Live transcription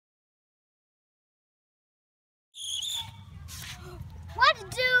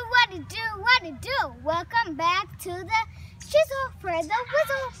What it do? Welcome back to the Chisel for the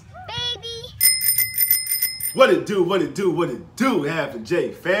Whistle, baby. What it do, Half and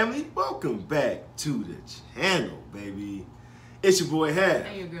J family. Welcome back to the channel, baby. It's your boy Half.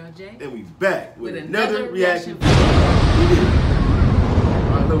 And your girl Jay. And we back with another reaction. video.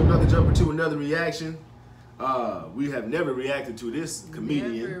 Alright, we're about to jump into another reaction. We have never reacted to this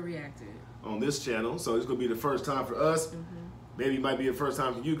comedian on this channel, so it's gonna be the first time for us. Maybe it might be the first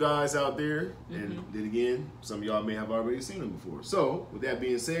time for you guys out there. And then again, some of y'all may have already seen him before. So, with that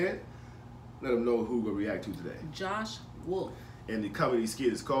being said, let them know who we'll react to today. Josh Wolf. And the comedy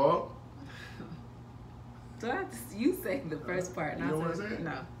skit is called... Do I have to, you say the first part? You don't want to say it?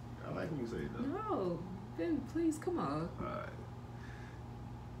 No. I like when you say it, though. No. Ben, please, come on. Alright.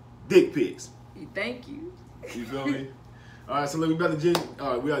 Dick pics. Thank you. You feel me? Alright, so we about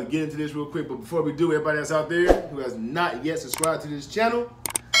to get into this real quick, but before we do, everybody that's out there who has not yet subscribed to this channel,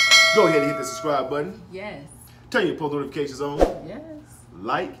 go ahead and hit the subscribe button. Yes. Turn your post notifications on. Yes.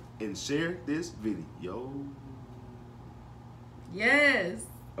 Like and share this video. Yes.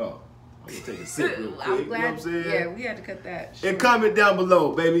 Oh, I'm gonna take a sip real quick. I'm glad. You know what I'm saying? Yeah, we had to cut that short. And comment down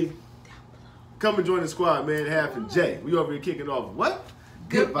below, baby. Come and join the squad, man. Half and J. We over here kicking off what?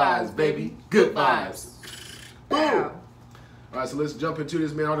 Good vibes, baby. Good vibes. Boom. All right, so let's jump into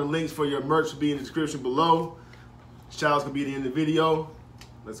this, man. All the links for your merch will be in the description below. Shoutouts will be at the end of the video.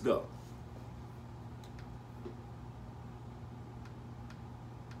 Let's go.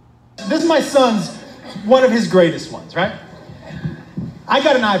 This is my son's, one of his greatest ones, right? I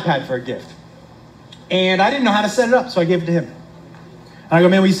got an iPad for a gift. And I didn't know how to set it up, so I gave it to him. And I go,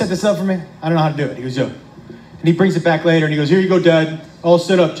 man, will you set this up for me? I don't know how to do it. He goes, yo. And he brings it back later, and he goes, here you go, Dad. All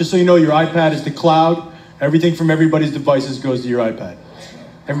set up. Just so you know, your iPad is the cloud. Everything from everybody's devices goes to your iPad.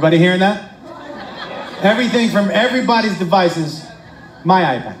 Everybody hearing that? Everything from everybody's devices, my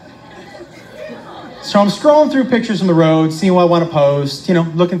iPad. So I'm scrolling through pictures on the road, seeing what I want to post, you know,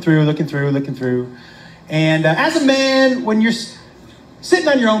 looking through. And as a man, when you're sitting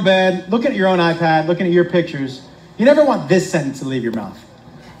on your own bed, looking at your own iPad, looking at your pictures, you never want this sentence to leave your mouth.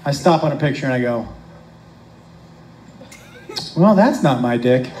 I stop on a picture and I go, well, that's not my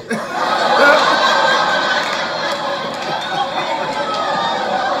dick.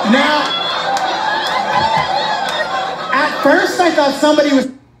 Now, at first I thought somebody was...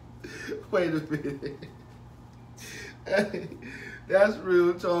 Wait a minute. That's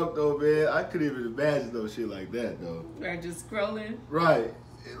real talk, though, man. I couldn't even imagine no shit like that, though. Right, just scrolling. Right.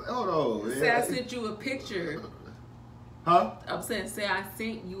 Hold on, man. Say I sent you a picture. Huh? I'm saying, say I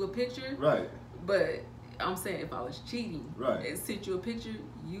sent you a picture. Right. But I'm saying if I was cheating, right, and sent you a picture,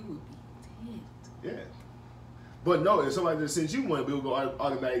 you would be dead. Yeah. But no, if somebody just sent you one, we would go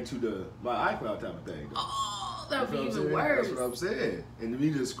automatic to my iCloud type of thing. Oh, that would be even saying? worse. That's what I'm saying. And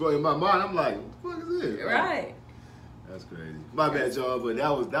me just scroll in my mind, I'm like, what the fuck is this? Right. That's crazy. My bad, y'all, but that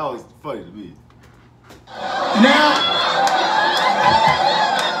was funny to me. Now,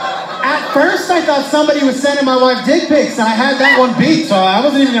 at first I thought somebody was sending my wife dick pics, and I had that one beat, so I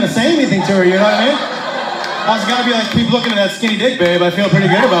wasn't even gonna say anything to her, you know what I mean? I was gonna be like, keep looking at that skinny dick, babe. I feel pretty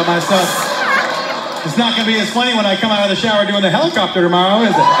good about myself. It's not gonna be as funny when I come out of the shower doing the helicopter tomorrow,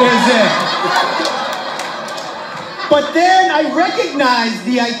 is it? Is it? But then I recognized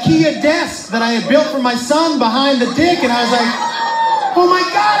the IKEA desk that I had built for my son behind the dick, and I was like, oh my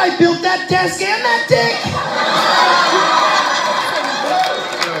God, I built that desk and that dick!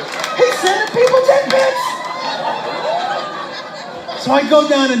 He's sending people dick pics! So I go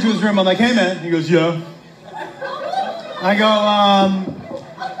down into his room, I'm like, hey man. He goes, yeah. I go,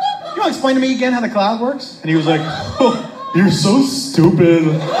 you want to explain to me again how the cloud works? And he was like, oh, you're so stupid.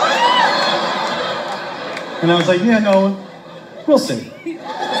 And I was like, yeah, no, we'll see.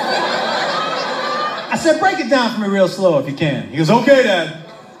 I said, break it down for me real slow if you can. He goes, okay, Dad.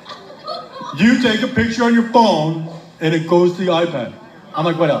 You take a picture on your phone and it goes to the iPad. I'm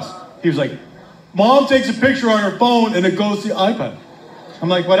like, what else? He was like, Mom takes a picture on her phone and it goes to the iPad. I'm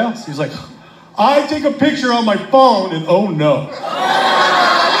like, what else? He was like, I take a picture on my phone and oh no.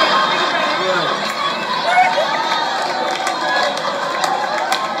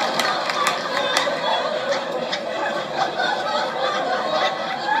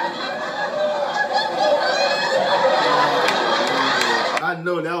 I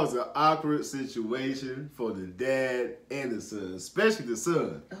know that was an awkward situation for the dad and the son, especially the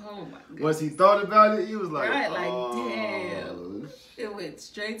son. Oh my God. Once he thought about it, he was like, right, like, oh, damn. It went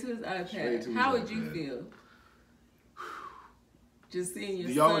straight to his iPad. How would you feel? Just seeing your son.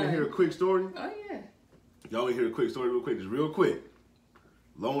 Do y'all want to hear a quick story? Oh, yeah. Y'all want to hear a quick story real quick? Just real quick.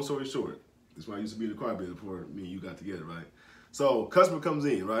 Long story short. This is why I used to be in the car business before me and you got together, right? So customer comes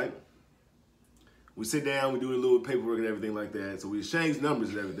in, right? We sit down, we do a little paperwork and everything like that. So we exchange numbers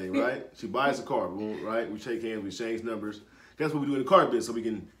and everything, right? She buys a car, right? We shake hands, we exchange numbers. That's what we do in the car bit, so we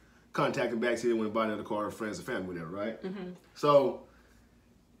can contact them back, see they want to buy another car, or friends or family, whatever, right? So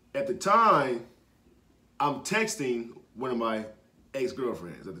at the time, I'm texting one of my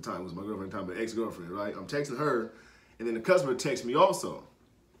ex-girlfriends at the time. It was my girlfriend at the time, but ex-girlfriend, right? I'm texting her, and then the customer texts me also.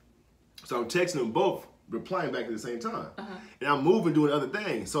 So I'm texting them both, replying back at the same time. And I'm moving, doing other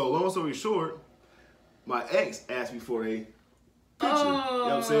things. So long story short, my ex asked me for a picture. You know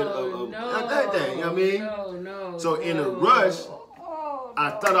what I'm saying? Of that thing, you know what I mean? So in a rush,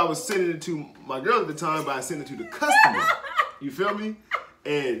 I thought I was sending it to my girl at the time, but I sent it to the customer. You feel me?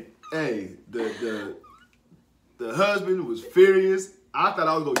 And hey, the husband was furious. I thought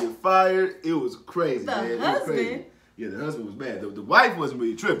I was gonna get fired. It was crazy, man. It was crazy. Yeah, the husband was mad. The wife wasn't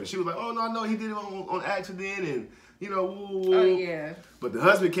really tripping. She was like, "Oh no, he did it on accident," and you know, woo. Oh yeah. But the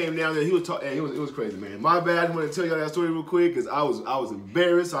husband came down there. He was talking. It was crazy, man. My bad. I just want to tell y'all that story real quick because I was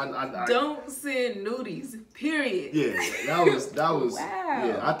embarrassed. I don't send nudies. Period. Yeah, that was. Wow.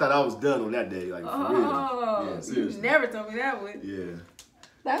 Yeah, I thought I was done on that day. Like for real. Yeah, seriously. You never told me that one. Yeah.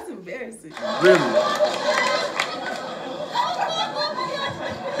 That's embarrassing. Really?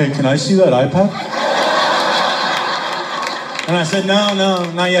 Hey, can I see that iPad? And I said, no,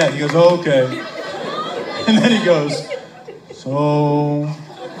 not yet. He goes, oh, okay. And then he goes, so,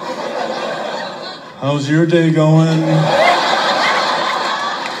 how's your day going?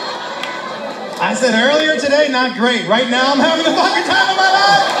 I said, earlier today, not great. Right now, I'm having the fucking time of my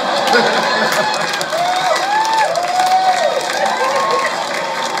life.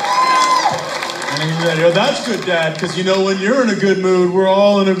 And he said, yo, that's good, Dad, because you know when you're in a good mood, we're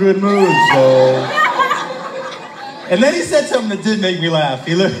all in a good mood, so. And then he said something that did make me laugh.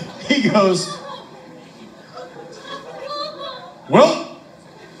 He goes, well,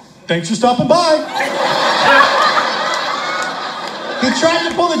 thanks for stopping by. He tried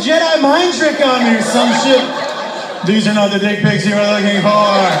to pull the Jedi mind trick on me or some shit. These are not the dick pics you were looking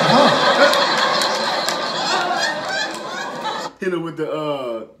for. Hit him with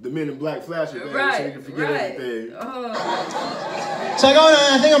the Men in Black flasher thing, so you can forget everything. So I go,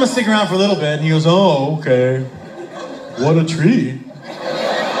 I think I'm gonna stick around for a little bit. And he goes, oh, okay. What a treat.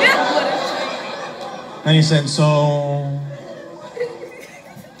 And he said, so,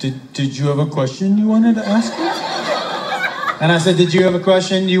 did you have a question you wanted to ask me? And I said, did you have a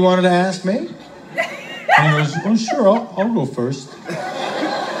question you wanted to ask me? And he goes, oh, sure, I'll go first.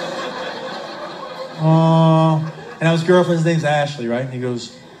 And his girlfriend's name's Ashley, right? And he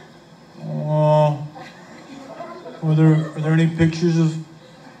goes, are there any pictures of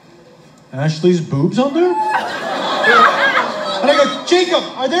Ashley's boobs on there? And I go, Jacob,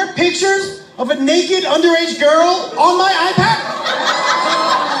 are there pictures of a naked underage girl on my iPad?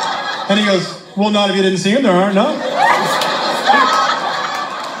 And he goes, well, not if you didn't see them, there aren't, no.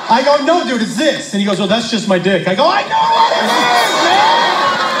 I go, no, dude, it's this. And he goes, well, that's just my dick. I go, I know what it is,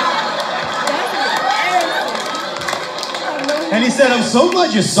 man! And he said, I'm so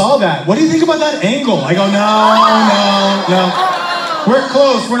glad you saw that. What do you think about that angle? I go, no. We're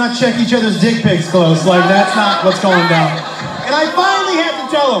close. We're not checking each other's dick pics close. Like, that's not what's going down. And I finally had to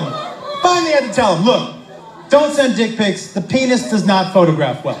tell him, look, don't send dick pics. The penis does not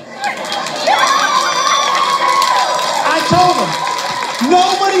photograph well. I told him,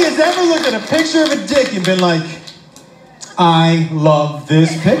 nobody has ever looked at a picture of a dick and been like, I love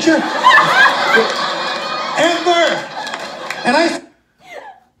this picture. Ever. And I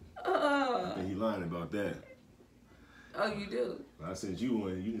think he lying about that. Oh, you do? I sent you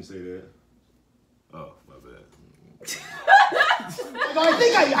one, you didn't say that. Oh, my bad.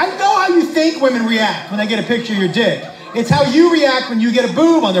 I know how you think women react when they get a picture of your dick. It's how you react when you get a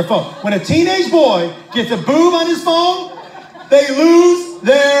boob on their phone. When a teenage boy gets a boob on his phone, they lose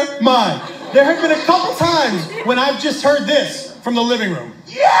their mind. There have been a couple times when I've just heard this from the living room.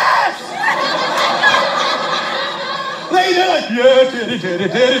 Yes! They're like, yeah, titty, titty,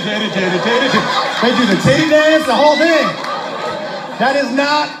 titty, titty, titty, titty. They do the titty dance, the whole thing. That is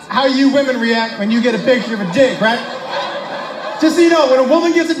not how you women react when you get a picture of a dick, right? Just so you know, when a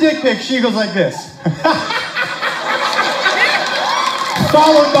woman gets a dick pic, she goes like this.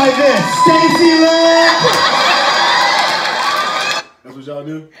 Followed by this. Stacy Lynn. That's what y'all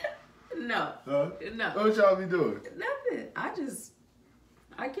do? No. Huh? No. What y'all be doing? Nothing.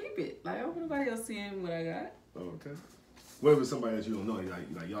 I keep it. Like, I don't want nobody else seeing what I got. Oh, okay. What if it's somebody that you don't know?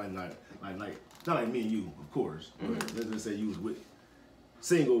 Like y'all not like me and you, of course. But let's just say you was with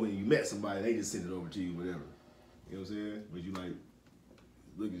single and you met somebody, they just send it over to you, whatever. You know what I'm saying? But you like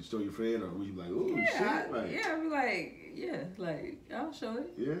look and show your friend, or would you be like, oh shit? I'd be like, I'll show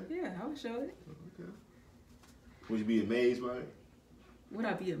it. Yeah? Yeah, I would show it. Okay. Would you be amazed by it? Would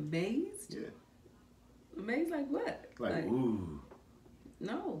I be amazed? Yeah. Amazed like what? Like ooh.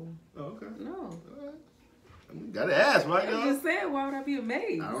 No. Oh, okay. No. All right. I mean, gotta ask, right? I'm just saying, why would I be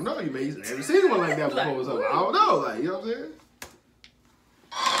amazed? I don't know. You may never seen one like that before. So I don't know. Like, you know what I'm saying?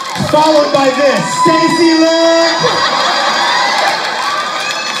 Followed by this, Stacy Look.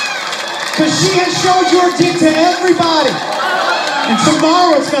 Because she has showed your dick to everybody. And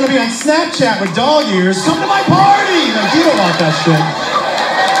tomorrow it's going to be on Snapchat with dog ears. Come to my party. Like, you don't want that shit.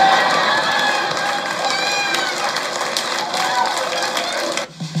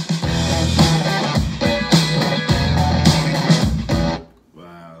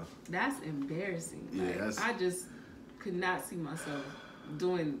 That's embarrassing. Yeah, like, I just could not see myself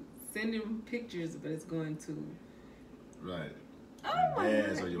sending pictures, but it's going to. Right. Oh my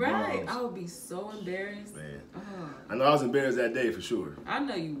God. Right. Moms. I would be so embarrassed. Man. Oh. I know I was embarrassed that day for sure. I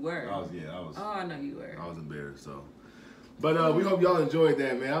know you were. I was. Oh, I know you were. I was embarrassed. So. But we hope y'all enjoyed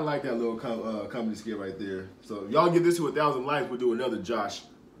that, man. I like that little comedy skit right there. So if y'all get this to 1,000 likes, we'll do another Josh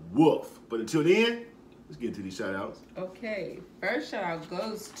Wolf. But until then, let's get into these shout outs. Okay. First shout out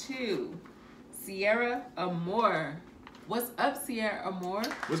goes to Sierra Amore. What's up, Sierra Amore?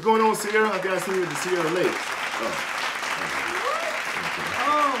 What's going on, Sierra? I got to see you at the Sierra Lake.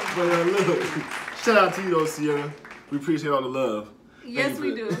 But look, shout out to you though, Sierra. We appreciate all the love. Yes,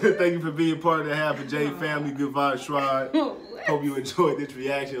 we do. Thank you for being part of the Half a J family. Good Vibes Tribe. Hope you enjoyed this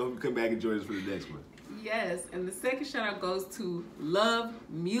reaction. Hope you come back and join us for the next one. Yes, and the second shout out goes to Love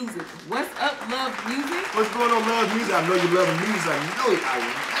Music. What's up, Love Music? What's going on, Love Music? I know you love music. I know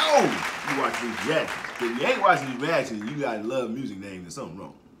you watch these reactions. If you ain't watching these reactions, you got Love Music name. There's something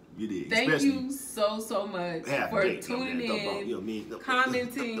wrong. You did. Thank you so much for tuning in,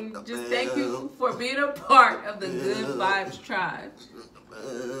 commenting. Just thank you for being a part of the Good Vibes Tribe.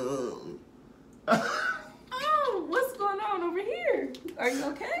 Oh, what's going on over here? Are you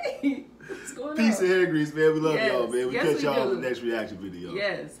okay? What's going on? Peace and hair grease, man. We love y'all, man. We catch y'all in the next reaction video.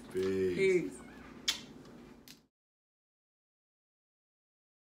 Yes. Peace. Peace.